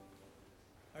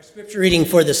Our scripture reading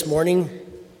for this morning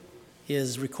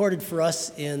is recorded for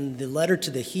us in the letter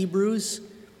to the Hebrews,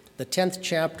 the 10th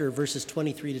chapter, verses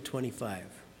 23 to 25.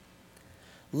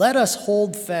 Let us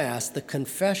hold fast the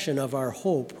confession of our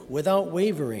hope without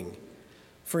wavering,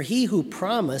 for he who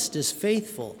promised is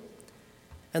faithful.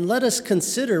 And let us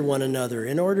consider one another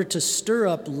in order to stir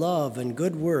up love and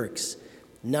good works,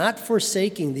 not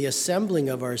forsaking the assembling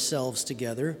of ourselves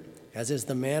together, as is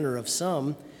the manner of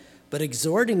some, but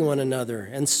exhorting one another,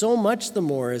 and so much the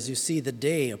more as you see the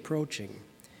day approaching.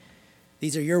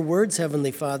 These are your words,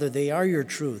 Heavenly Father. They are your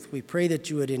truth. We pray that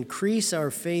you would increase our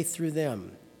faith through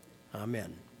them.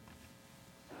 Amen.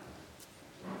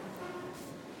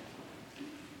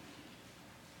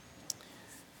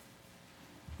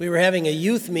 We were having a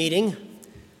youth meeting.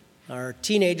 Our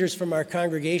teenagers from our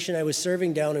congregation I was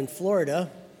serving down in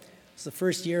Florida. It was the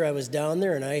first year I was down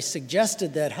there, and I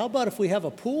suggested that, how about if we have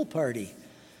a pool party?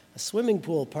 A swimming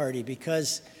pool party,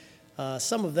 because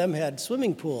some of them had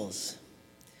swimming pools.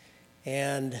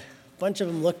 And a bunch of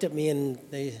them looked at me and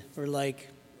they were like,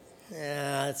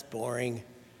 it's boring.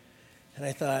 And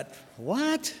I thought,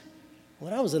 what?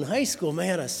 When I was in high school,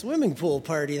 man, a swimming pool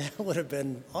party, that would have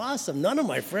been awesome. None of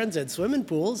my friends had swimming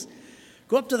pools.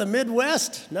 Go up to the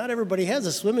Midwest. Not everybody has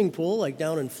a swimming pool like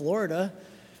down in Florida.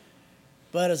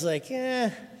 But it's like,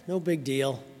 no big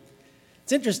deal.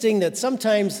 It's interesting that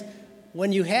sometimes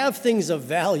when you have things of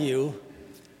value,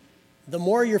 the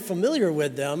more you're familiar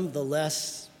with them, the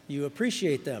less you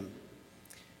appreciate them.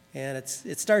 And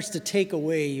it starts to take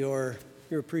away your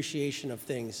appreciation of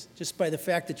things just by the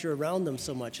fact that you're around them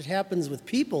so much. It happens with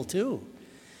people too.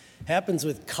 It happens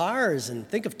with cars, and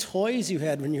think of toys you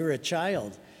had when you were a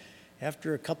child.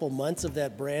 After a couple months of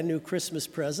that brand new Christmas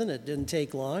present, it didn't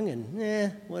take long,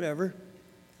 and whatever.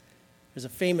 There's a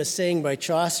famous saying by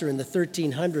Chaucer in the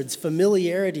 1300s,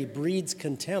 familiarity breeds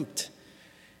contempt.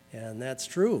 And that's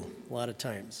true a lot of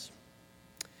times.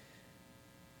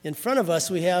 In front of us,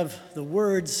 we have the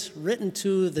words written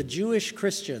to the Jewish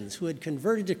Christians who had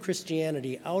converted to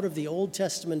Christianity out of the Old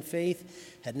Testament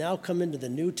faith, had now come into the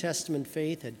New Testament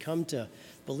faith, had come to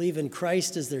believe in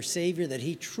Christ as their Savior, that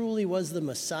he truly was the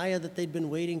Messiah that they'd been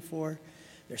waiting for.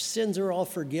 Their sins are all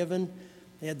forgiven.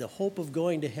 They had the hope of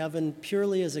going to heaven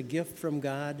purely as a gift from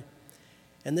God.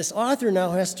 And this author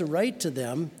now has to write to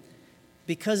them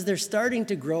because they're starting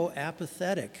to grow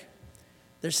apathetic.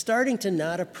 They're starting to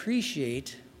not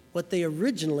appreciate what they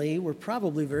originally were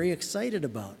probably very excited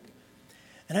about.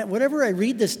 And whenever I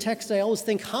read this text, I always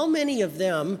think, how many of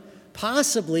them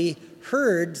possibly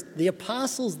heard the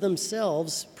apostles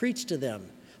themselves preach to them?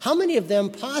 How many of them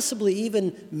possibly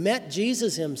even met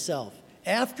Jesus himself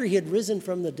after he had risen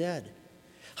from the dead?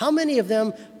 How many of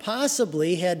them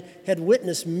possibly had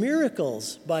witnessed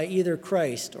miracles by either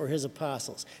Christ or his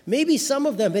apostles? Maybe some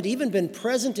of them had even been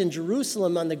present in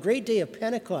Jerusalem on the great day of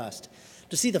Pentecost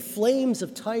to see the flames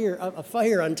of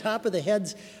fire on top of the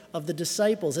heads of the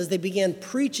disciples as they began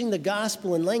preaching the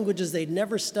gospel in languages they'd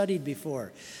never studied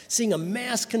before, seeing a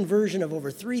mass conversion of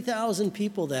over 3,000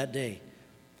 people that day.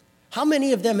 How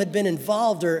many of them had been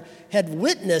involved or had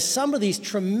witnessed some of these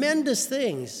tremendous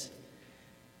things?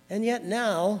 And yet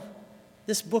now,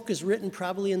 this book is written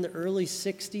probably in the early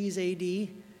 60s AD.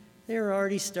 They're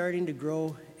already starting to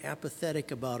grow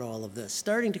apathetic about all of this,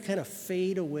 starting to kind of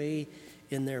fade away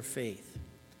in their faith.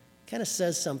 Kind of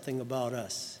says something about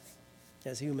us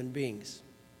as human beings.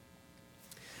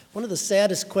 One of the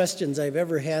saddest questions I've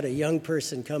ever had a young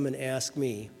person come and ask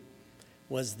me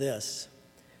was this: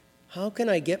 how can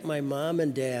I get my mom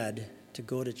and dad to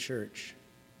go to church?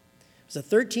 It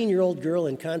was a 13-year-old girl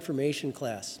in confirmation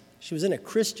class. She was in a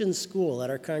Christian school at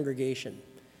our congregation.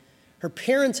 Her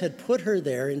parents had put her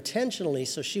there intentionally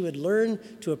so she would learn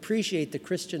to appreciate the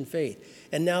Christian faith.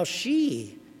 And now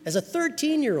she, as a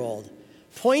 13-year-old,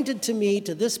 pointed to me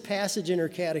to this passage in her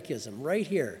catechism right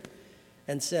here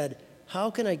and said, how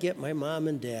can I get my mom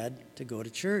and dad to go to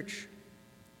church?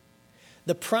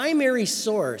 The primary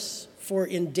source for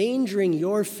endangering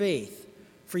your faith,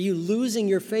 for you losing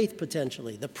your faith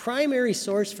potentially, the primary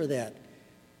source for that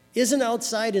isn't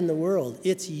outside in the world.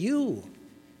 It's you.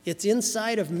 It's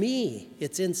inside of me.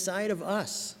 It's inside of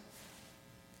us.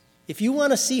 If you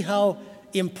want to see how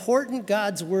important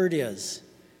God's word is,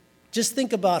 just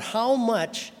think about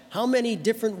how many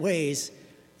different ways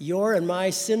your and my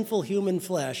sinful human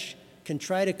flesh can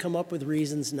try to come up with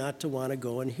reasons not to want to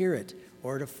go and hear it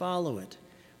or to follow it.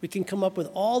 We can come up with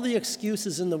all the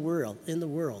excuses in the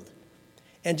world.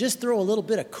 And just throw a little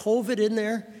bit of COVID in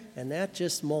there, and that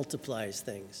just multiplies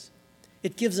things.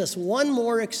 It gives us one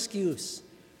more excuse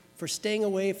for staying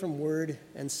away from word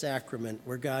and sacrament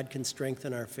where God can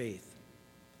strengthen our faith.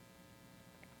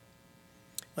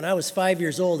 When I was 5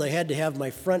 years old, I had to have my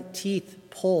front teeth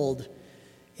pulled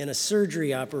in a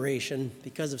surgery operation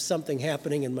because of something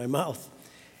happening in my mouth.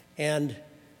 And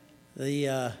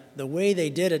the way they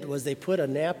did it was they put a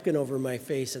napkin over my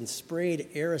face and sprayed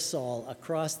aerosol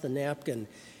across the napkin.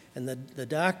 And the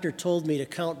doctor told me to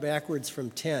count backwards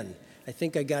from 10. I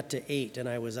think I got to 8 and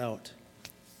I was out.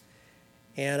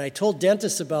 And I told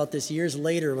dentists about this years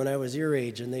later when I was your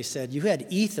age, and they said, "You had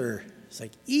ether." It's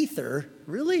like, ether?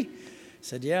 Really? I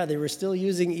said, yeah, they were still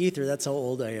using ether. That's how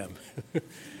old I am.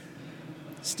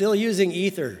 Still using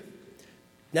ether.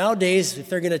 Nowadays, if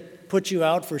they're going to put you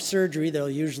out for surgery, they'll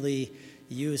usually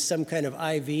use some kind of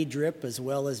IV drip as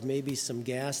well as maybe some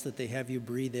gas that they have you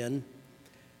breathe in.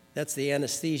 That's the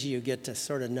anesthesia you get to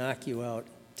sort of knock you out.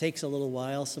 Takes a little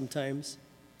while sometimes.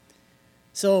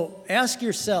 So ask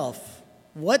yourself,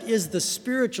 what is the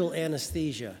spiritual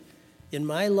anesthesia in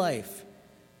my life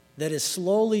that is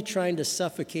slowly trying to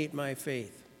suffocate my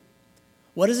faith?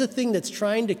 What is the thing that's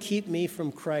trying to keep me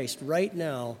from Christ right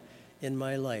now in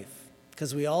my life?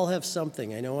 Because we all have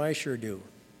something. I know I sure do.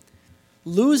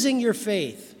 Losing your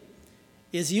faith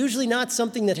is usually not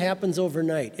something that happens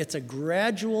overnight. It's a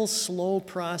gradual, slow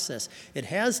process. It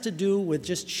has to do with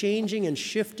just changing and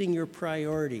shifting your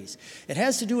priorities. It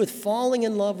has to do with falling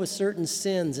in love with certain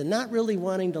sins and not really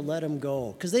wanting to let them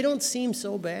go because they don't seem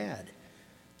so bad.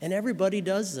 And everybody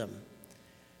does them.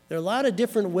 There are a lot of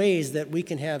different ways that we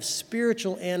can have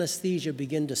spiritual anesthesia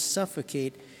begin to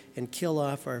suffocate and kill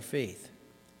off our faith.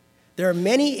 There are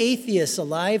many atheists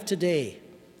alive today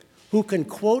who can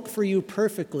quote for you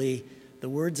perfectly the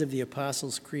words of the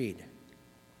Apostles' Creed.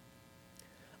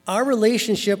 Our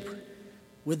relationship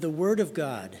with the Word of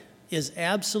God is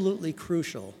absolutely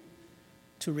crucial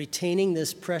to retaining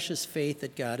this precious faith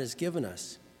that God has given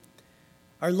us.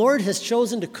 Our Lord has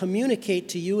chosen to communicate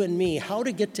to you and me how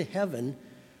to get to heaven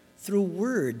through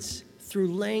words,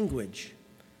 through language,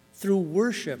 through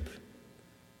worship,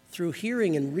 through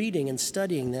hearing and reading and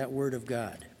studying that Word of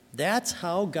God. That's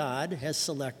how God has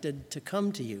selected to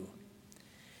come to you.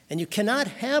 And you cannot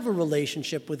have a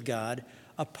relationship with God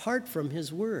apart from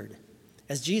His Word.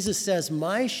 As Jesus says,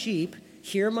 "My sheep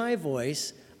hear my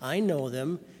voice, I know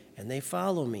them, and they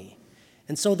follow me."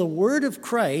 And so the Word of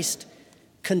Christ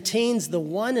contains the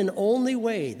one and only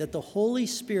way that the Holy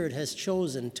Spirit has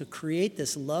chosen to create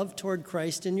this love toward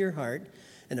Christ in your heart,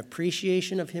 an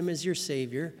appreciation of Him as your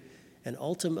Savior, and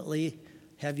ultimately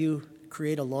have you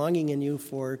create a longing in you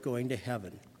for going to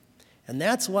heaven. And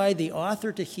that's why the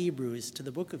author to Hebrews, to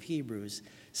the book of Hebrews,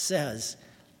 says,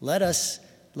 let us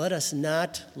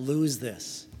not lose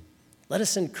this. Let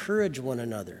us encourage one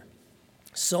another.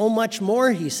 So much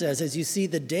more, he says, as you see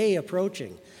the day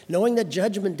approaching, knowing that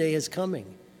Judgment Day is coming.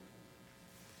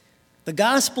 The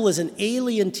gospel is an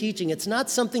alien teaching. It's not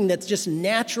something that's just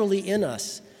naturally in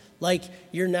us, like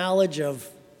your knowledge of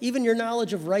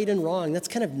right and wrong. That's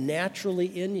kind of naturally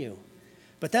in you.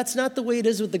 But that's not the way it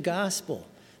is with the gospel.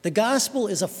 The gospel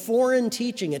is a foreign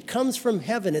teaching. It comes from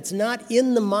heaven. It's not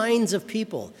in the minds of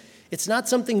people. It's not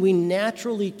something we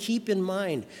naturally keep in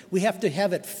mind. We have to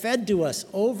have it fed to us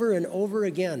over and over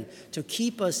again to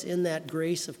keep us in that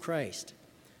grace of Christ,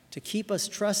 to keep us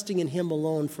trusting in Him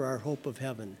alone for our hope of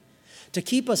heaven, to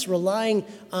keep us relying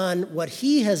on what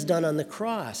He has done on the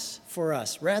cross for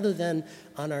us rather than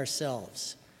on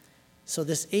ourselves. So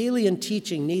this alien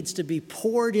teaching needs to be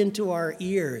poured into our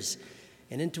ears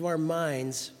and into our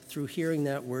minds through hearing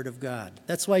that word of God.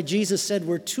 That's why Jesus said,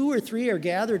 where 2 or 3 are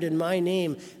gathered in my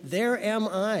name, there am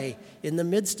I in the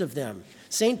midst of them.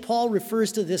 St. Paul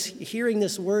refers to this, hearing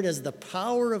this word as the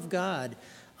power of God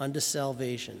unto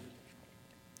salvation.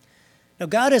 Now,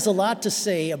 God has a lot to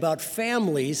say about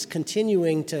families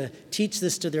continuing to teach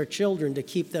this to their children to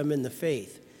keep them in the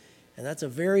faith. And that's a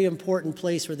very important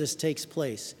place where this takes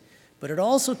place. But it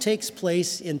also takes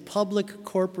place in public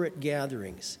corporate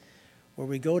gatherings where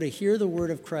we go to hear the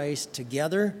word of Christ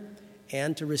together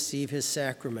and to receive His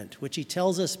sacrament, which He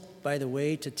tells us, by the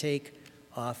way, to take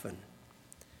often.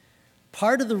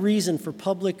 Part of the reason for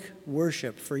public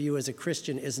worship for you as a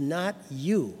Christian is not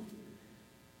you.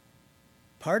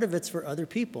 Part of it's for other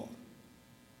people.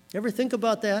 You ever think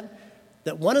about that?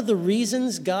 That one of the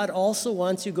reasons God also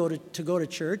wants you to go to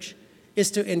church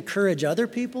is to encourage other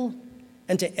people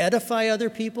and to edify other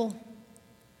people.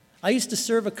 I used to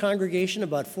serve a congregation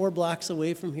about 4 blocks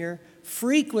away from here.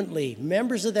 Frequently,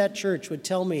 members of that church would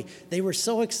tell me they were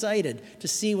so excited to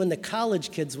see when the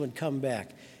college kids would come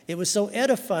back. It was so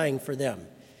edifying for them.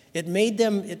 It made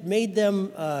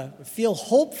them feel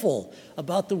hopeful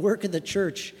about the work of the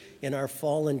church in our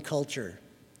fallen culture.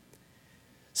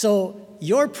 So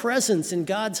your presence in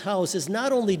God's house is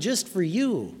not only just for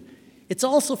you, It's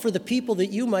also for the people that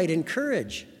you might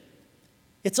encourage.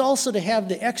 It's also to have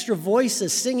the extra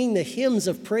voices singing the hymns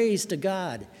of praise to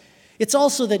God. It's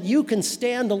also that you can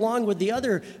stand along with the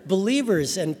other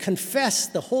believers and confess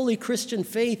the holy Christian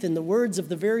faith in the words of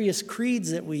the various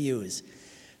creeds that we use.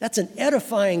 That's an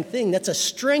edifying thing. That's a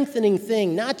strengthening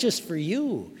thing, not just for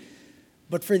you,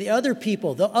 but for the other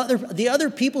people, the other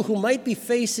people who might be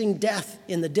facing death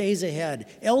in the days ahead,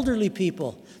 elderly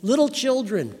people, little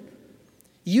children.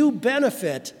 You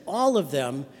benefit all of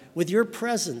them with your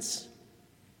presence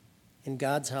in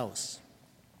God's house.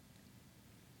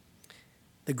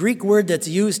 The Greek word that's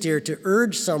used here to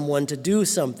urge someone to do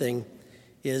something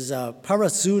is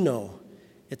parazuno.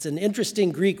 It's an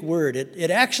interesting Greek word.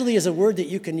 It actually is a word that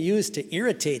you can use to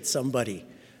irritate somebody.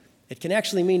 It can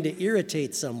actually mean to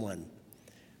irritate someone.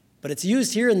 But it's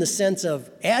used here in the sense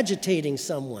of agitating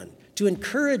someone, to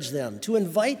encourage them, to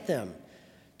invite them,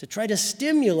 to try to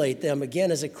stimulate them again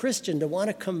as a Christian to want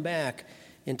to come back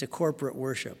into corporate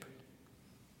worship.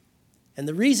 And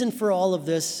the reason for all of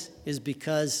this is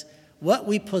because what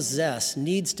we possess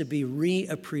needs to be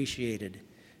reappreciated,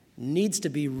 needs to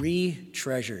be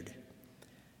re-treasured.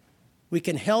 We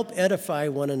can help edify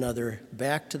one another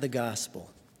back to the gospel.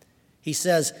 He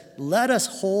says, "Let us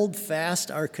hold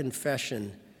fast our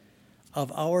confession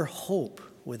of our hope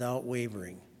without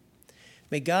wavering."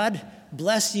 May God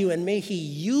bless you, and may He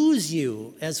use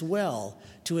you as well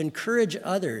to encourage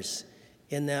others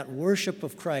in that worship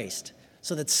of Christ,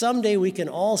 so that someday we can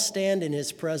all stand in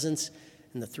His presence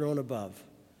in the throne above.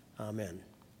 Amen.